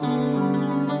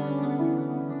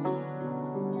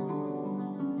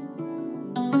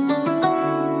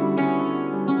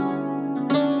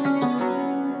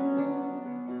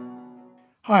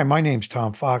Hi, my name's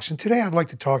Tom Fox, and today I'd like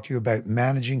to talk to you about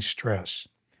managing stress.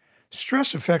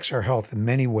 Stress affects our health in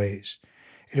many ways.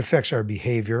 It affects our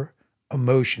behavior,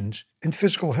 emotions, and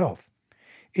physical health.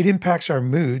 It impacts our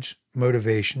moods,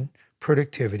 motivation,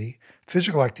 productivity,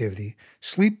 physical activity,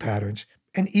 sleep patterns,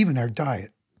 and even our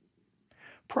diet.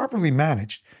 Properly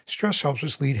managed, stress helps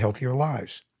us lead healthier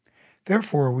lives.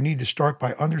 Therefore, we need to start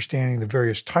by understanding the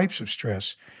various types of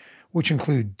stress, which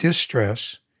include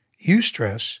distress,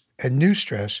 eustress, and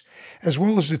neustress, as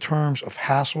well as the terms of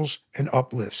hassles and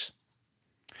uplifts.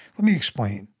 Let me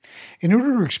explain. In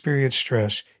order to experience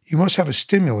stress, you must have a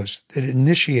stimulus that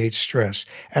initiates stress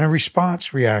and a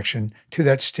response reaction to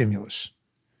that stimulus.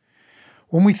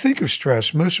 When we think of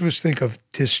stress, most of us think of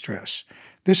distress.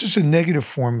 This is a negative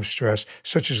form of stress,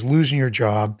 such as losing your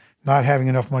job, not having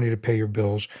enough money to pay your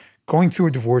bills, going through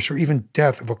a divorce, or even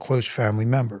death of a close family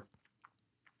member.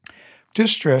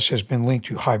 Distress has been linked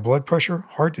to high blood pressure,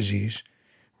 heart disease,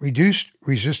 reduced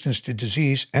resistance to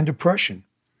disease, and depression.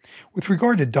 With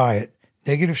regard to diet,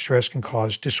 negative stress can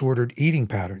cause disordered eating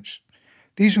patterns.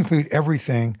 These include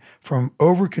everything from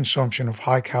overconsumption of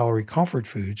high-calorie comfort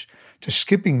foods to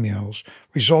skipping meals,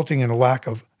 resulting in a lack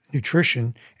of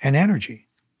nutrition and energy.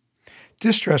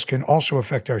 Distress can also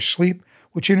affect our sleep,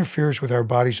 which interferes with our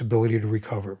body's ability to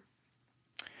recover.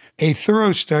 A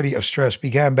thorough study of stress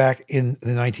began back in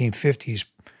the 1950s.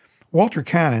 Walter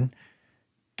Cannon,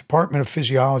 Department of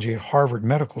Physiology at Harvard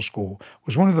Medical School,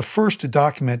 was one of the first to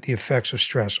document the effects of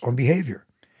stress on behavior.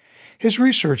 His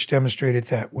research demonstrated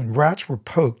that when rats were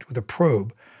poked with a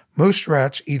probe, most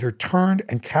rats either turned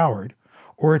and cowered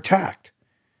or attacked.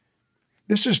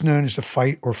 This is known as the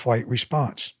fight or flight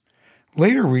response.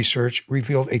 Later research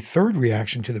revealed a third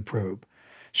reaction to the probe.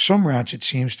 Some rats, it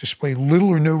seems, display little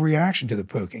or no reaction to the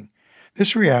poking.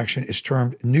 This reaction is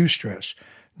termed neustress.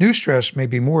 Neustress may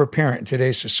be more apparent in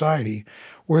today's society,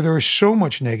 where there is so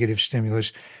much negative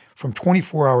stimulus from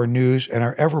 24-hour news and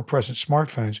our ever-present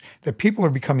smartphones that people are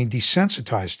becoming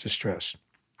desensitized to stress.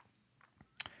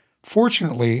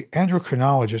 Fortunately,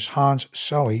 endocrinologist Hans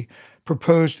Selye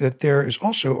proposed that there is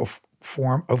also a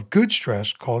form of good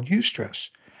stress called eustress.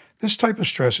 This type of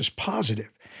stress is positive.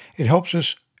 It helps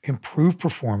us improve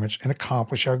performance and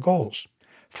accomplish our goals.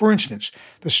 For instance,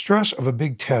 the stress of a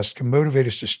big test can motivate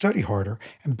us to study harder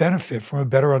and benefit from a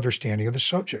better understanding of the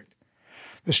subject.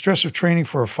 The stress of training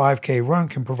for a 5K run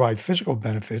can provide physical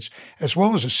benefits as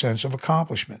well as a sense of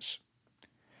accomplishments.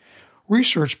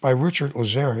 Research by Richard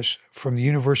Lazaris from the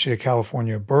University of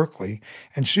California, Berkeley,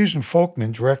 and Susan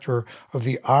Folkman, director of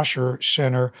the Osher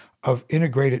Center of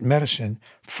Integrated Medicine,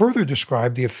 further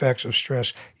described the effects of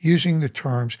stress using the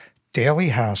terms daily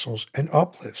hassles and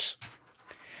uplifts.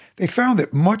 They found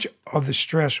that much of the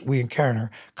stress we encounter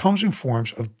comes in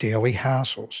forms of daily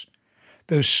hassles,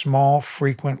 those small,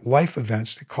 frequent life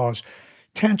events that cause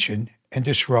tension and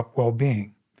disrupt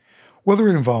well-being. Whether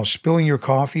it involves spilling your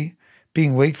coffee,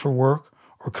 being late for work,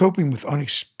 or coping with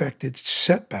unexpected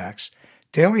setbacks,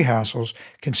 daily hassles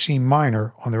can seem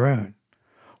minor on their own.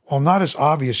 While not as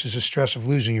obvious as the stress of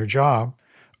losing your job,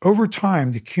 over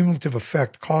time, the cumulative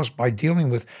effect caused by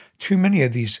dealing with too many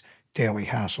of these daily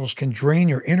hassles can drain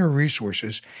your inner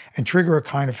resources and trigger a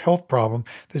kind of health problem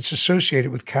that's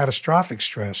associated with catastrophic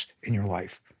stress in your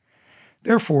life.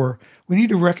 Therefore, we need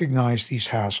to recognize these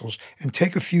hassles and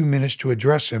take a few minutes to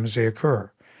address them as they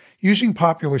occur. Using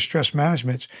popular stress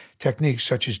management techniques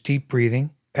such as deep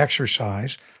breathing,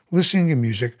 exercise, listening to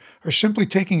music, or simply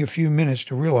taking a few minutes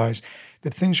to realize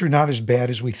that things are not as bad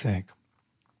as we think.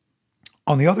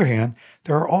 On the other hand,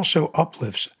 there are also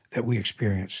uplifts that we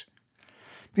experience.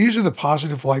 These are the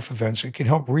positive life events that can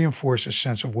help reinforce a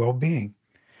sense of well-being.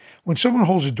 When someone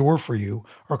holds a door for you,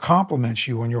 or compliments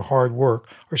you on your hard work,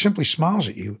 or simply smiles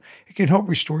at you, it can help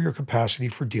restore your capacity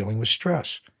for dealing with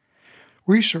stress.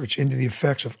 Research into the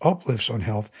effects of uplifts on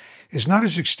health is not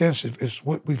as extensive as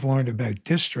what we've learned about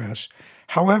distress.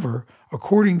 However,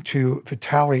 according to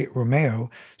Vitaly Romeo,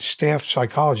 staff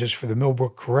psychologist for the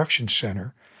Millbrook Correction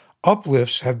Center,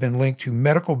 uplifts have been linked to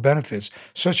medical benefits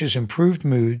such as improved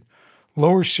mood,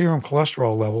 lower serum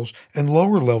cholesterol levels, and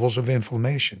lower levels of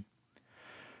inflammation.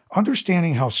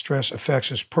 Understanding how stress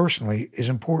affects us personally is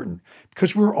important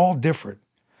because we're all different.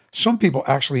 Some people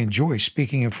actually enjoy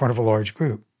speaking in front of a large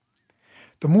group.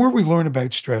 The more we learn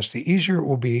about stress, the easier it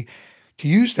will be to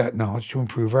use that knowledge to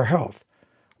improve our health.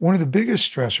 One of the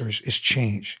biggest stressors is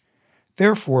change.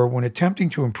 Therefore, when attempting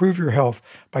to improve your health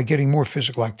by getting more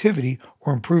physical activity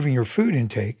or improving your food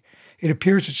intake, it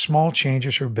appears that small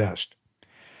changes are best.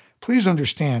 Please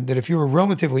understand that if you are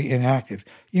relatively inactive,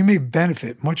 you may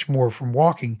benefit much more from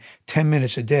walking 10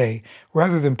 minutes a day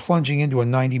rather than plunging into a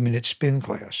 90-minute spin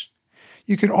class.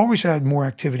 You can always add more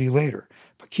activity later,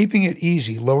 but keeping it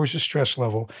easy lowers the stress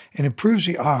level and improves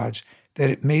the odds that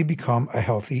it may become a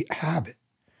healthy habit.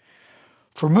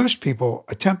 For most people,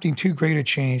 attempting too great a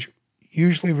change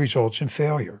usually results in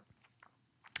failure.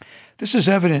 This is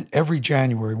evident every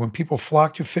January when people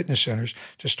flock to fitness centers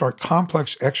to start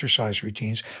complex exercise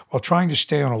routines while trying to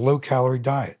stay on a low-calorie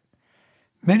diet.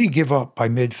 Many give up by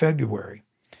mid-February.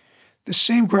 The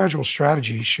same gradual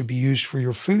strategy should be used for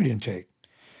your food intake.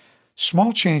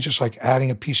 Small changes like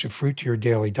adding a piece of fruit to your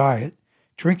daily diet,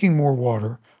 drinking more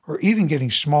water, or even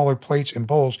getting smaller plates and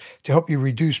bowls to help you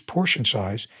reduce portion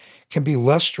size can be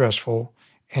less stressful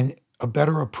and a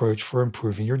better approach for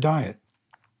improving your diet.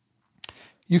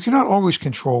 You cannot always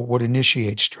control what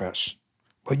initiates stress,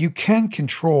 but you can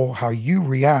control how you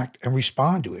react and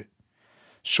respond to it.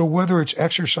 So whether it's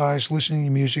exercise, listening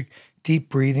to music, deep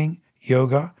breathing,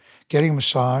 yoga, getting a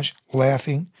massage,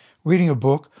 laughing, reading a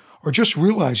book, or just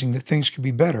realizing that things could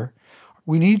be better,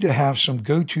 we need to have some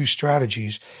go-to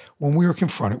strategies when we are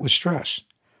confronted with stress.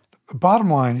 The bottom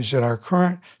line is that our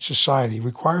current society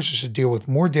requires us to deal with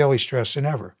more daily stress than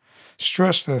ever.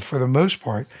 Stress that, for the most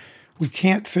part, we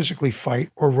can't physically fight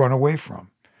or run away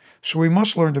from. So we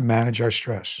must learn to manage our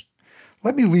stress.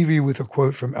 Let me leave you with a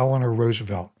quote from Eleanor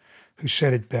Roosevelt, who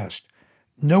said it best: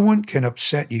 "No one can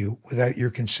upset you without your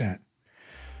consent."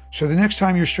 So the next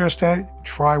time you're stressed out,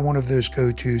 try one of those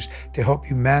go-tos to help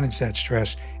you manage that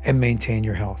stress and maintain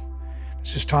your health.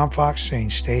 This is Tom Fox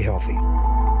saying stay healthy.